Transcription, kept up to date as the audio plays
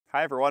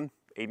Hi everyone,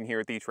 Aiden here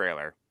with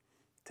eTrailer.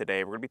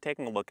 Today we're going to be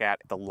taking a look at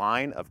the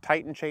line of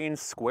Titan Chain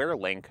Square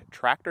Link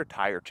tractor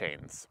tire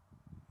chains.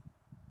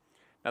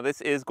 Now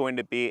this is going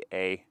to be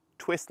a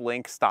twist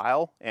link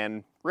style,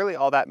 and really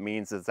all that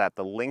means is that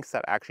the links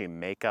that actually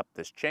make up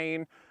this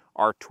chain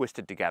are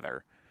twisted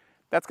together.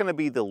 That's going to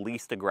be the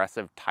least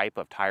aggressive type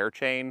of tire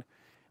chain,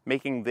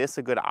 making this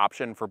a good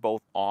option for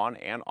both on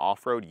and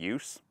off-road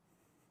use.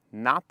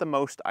 Not the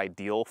most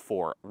ideal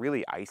for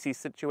really icy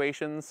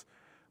situations,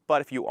 but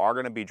if you are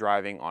going to be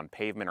driving on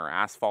pavement or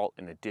asphalt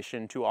in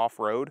addition to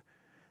off-road,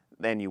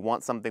 then you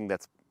want something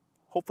that's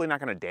hopefully not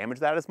going to damage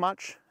that as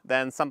much,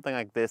 then something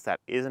like this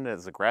that isn't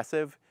as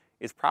aggressive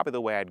is probably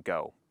the way I'd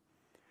go.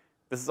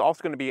 This is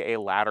also going to be a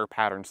ladder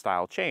pattern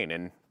style chain,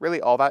 and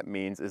really all that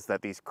means is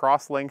that these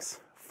cross links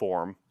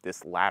form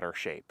this ladder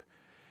shape.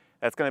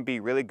 That's going to be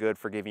really good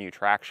for giving you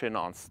traction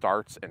on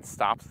starts and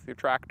stops with your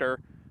tractor,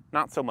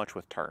 not so much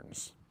with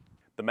turns.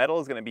 The metal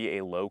is going to be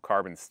a low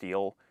carbon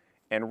steel,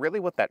 and really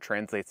what that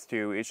translates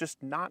to is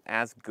just not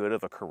as good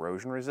of a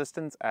corrosion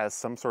resistance as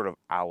some sort of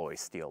alloy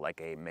steel,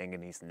 like a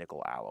manganese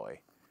nickel alloy.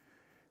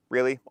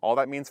 Really, all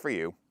that means for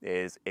you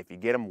is if you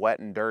get them wet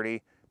and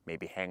dirty,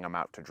 maybe hang them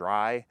out to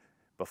dry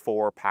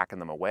before packing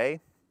them away,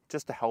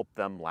 just to help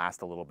them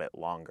last a little bit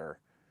longer.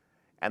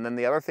 And then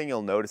the other thing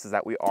you'll notice is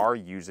that we are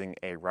using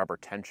a rubber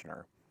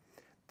tensioner.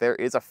 There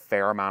is a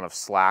fair amount of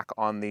slack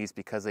on these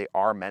because they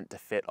are meant to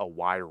fit a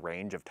wide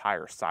range of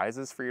tire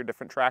sizes for your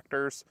different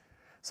tractors.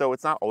 So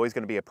it's not always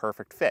going to be a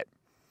perfect fit.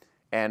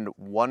 And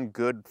one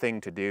good thing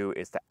to do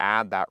is to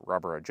add that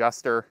rubber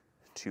adjuster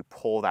to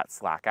pull that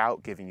slack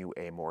out, giving you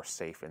a more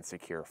safe and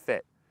secure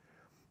fit.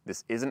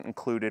 This isn't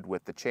included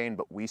with the chain,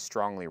 but we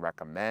strongly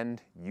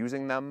recommend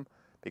using them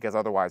because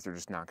otherwise they're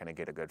just not going to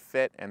get a good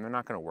fit and they're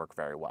not going to work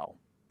very well.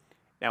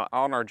 Now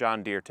on our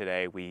John Deere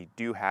today, we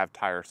do have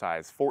tire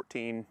size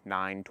 14,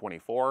 9,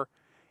 24.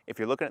 If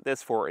you're looking at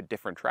this for a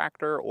different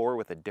tractor or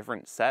with a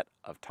different set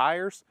of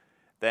tires,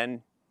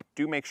 then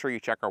do make sure you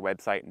check our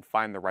website and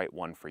find the right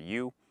one for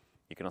you.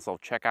 You can also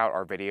check out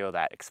our video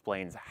that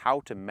explains how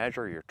to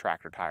measure your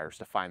tractor tires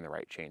to find the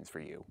right chains for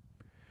you.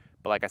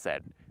 But like I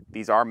said,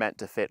 these are meant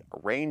to fit a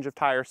range of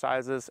tire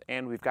sizes,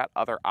 and we've got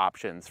other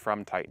options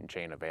from Titan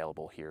Chain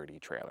available here at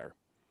eTrailer.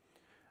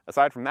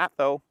 Aside from that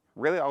though,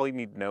 really all you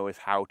need to know is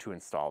how to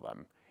install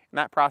them. And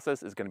that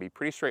process is going to be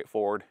pretty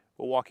straightforward.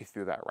 We'll walk you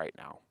through that right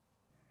now.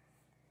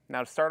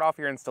 Now to start off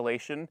your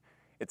installation,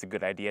 it's a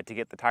good idea to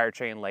get the tire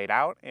chain laid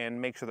out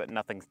and make sure that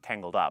nothing's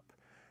tangled up.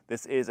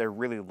 This is a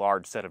really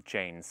large set of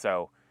chains,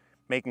 so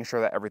making sure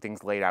that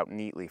everything's laid out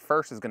neatly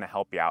first is going to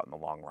help you out in the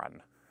long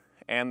run.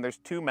 And there's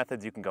two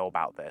methods you can go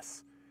about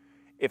this.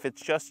 If it's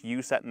just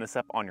you setting this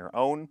up on your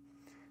own,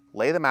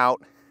 lay them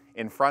out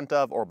in front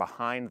of or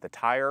behind the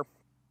tire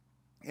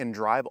and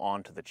drive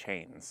onto the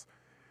chains.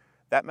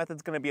 That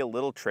method's going to be a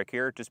little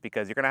trickier just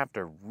because you're going to have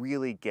to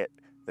really get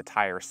the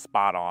tire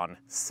spot on,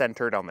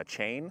 centered on the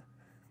chain,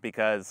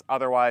 because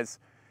otherwise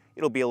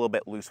it'll be a little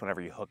bit loose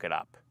whenever you hook it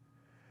up.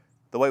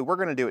 The way we're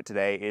going to do it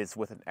today is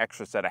with an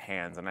extra set of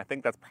hands, and I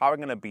think that's probably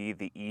going to be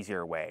the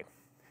easier way.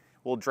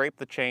 We'll drape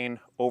the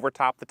chain over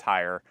top the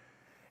tire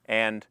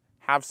and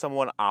have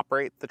someone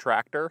operate the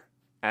tractor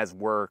as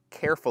we're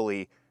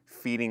carefully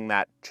feeding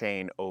that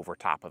chain over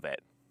top of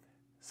it.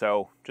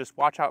 So just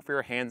watch out for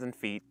your hands and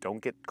feet,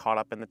 don't get caught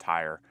up in the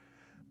tire,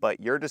 but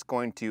you're just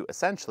going to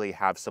essentially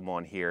have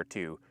someone here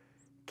to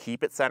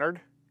keep it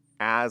centered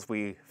as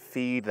we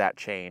feed that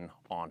chain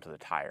onto the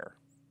tire.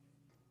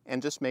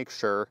 And just make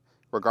sure,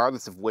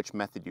 regardless of which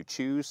method you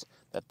choose,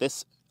 that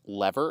this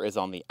lever is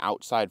on the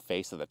outside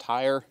face of the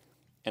tire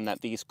and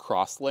that these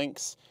cross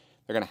links,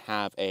 they're going to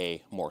have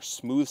a more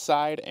smooth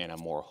side and a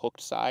more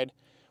hooked side.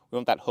 We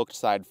want that hooked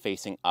side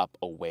facing up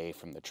away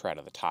from the tread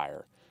of the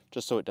tire,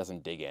 just so it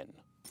doesn't dig in.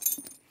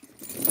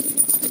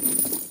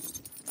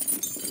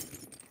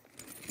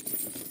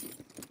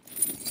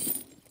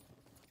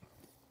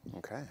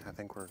 Okay, I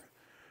think we're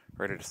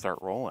ready to start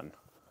rolling.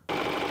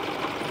 Okay.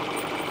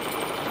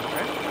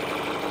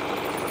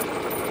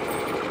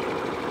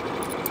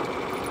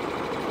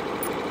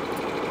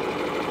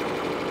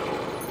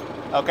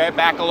 Okay,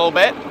 back a little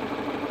bit.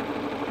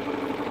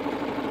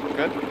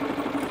 Good.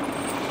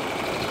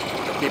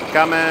 Keep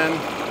coming.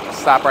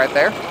 Stop right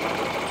there.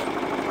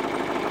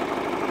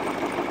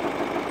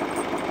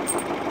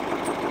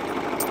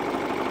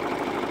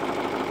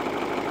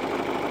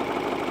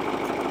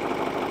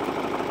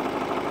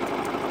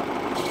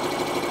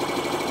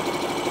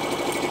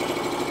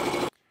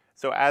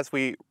 So as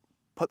we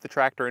put the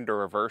tractor into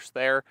reverse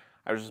there,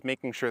 I was just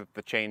making sure that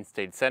the chain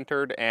stayed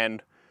centered,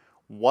 and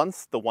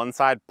once the one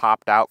side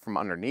popped out from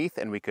underneath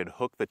and we could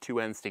hook the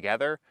two ends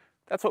together,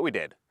 that's what we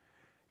did.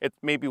 It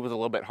maybe was a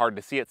little bit hard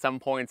to see at some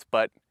points,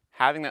 but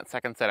having that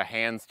second set of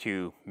hands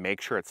to make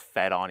sure it's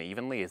fed on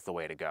evenly is the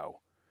way to go.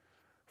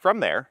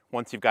 From there,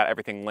 once you've got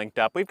everything linked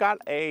up, we've got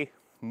a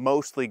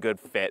mostly good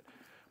fit,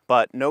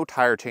 but no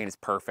tire chain is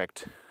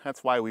perfect.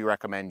 That's why we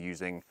recommend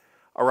using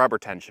a rubber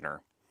tensioner.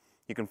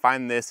 You can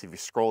find this if you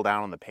scroll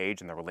down on the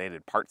page in the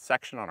related parts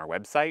section on our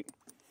website.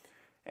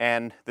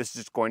 And this is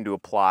just going to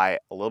apply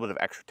a little bit of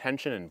extra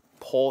tension and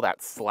pull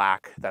that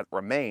slack that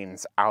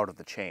remains out of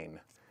the chain.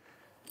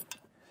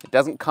 It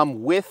doesn't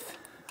come with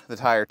the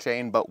tire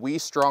chain, but we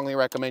strongly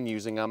recommend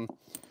using them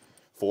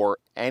for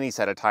any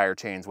set of tire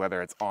chains,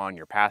 whether it's on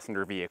your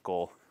passenger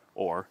vehicle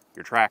or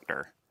your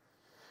tractor.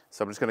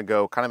 So I'm just gonna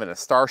go kind of in a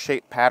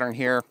star-shaped pattern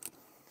here,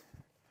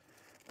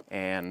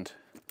 and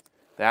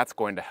that's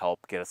going to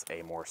help get us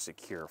a more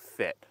secure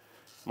fit.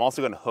 I'm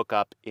also gonna hook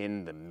up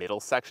in the middle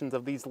sections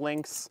of these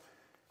links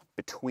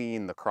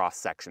between the cross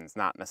sections,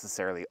 not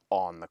necessarily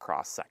on the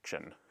cross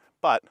section,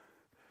 but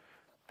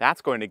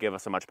that's going to give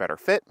us a much better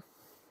fit.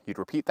 You'd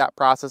repeat that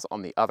process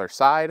on the other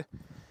side.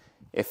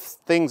 If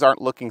things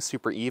aren't looking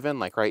super even,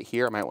 like right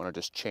here, I might want to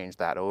just change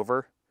that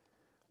over.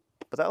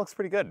 But that looks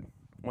pretty good.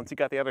 Once you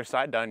got the other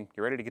side done,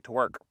 you're ready to get to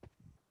work.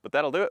 But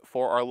that'll do it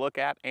for our look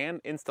at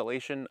and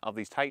installation of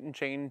these Titan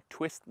Chain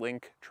Twist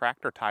Link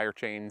tractor tire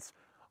chains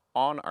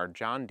on our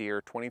John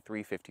Deere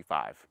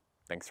 2355.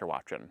 Thanks for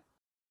watching.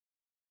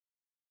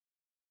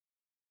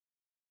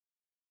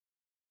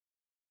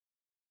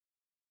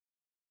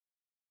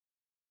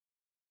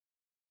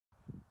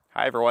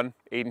 Hi everyone,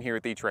 Aiden here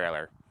with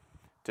eTrailer.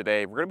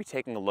 Today we're going to be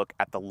taking a look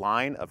at the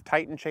line of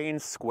Titan Chain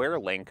Square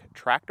Link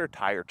tractor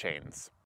tire chains.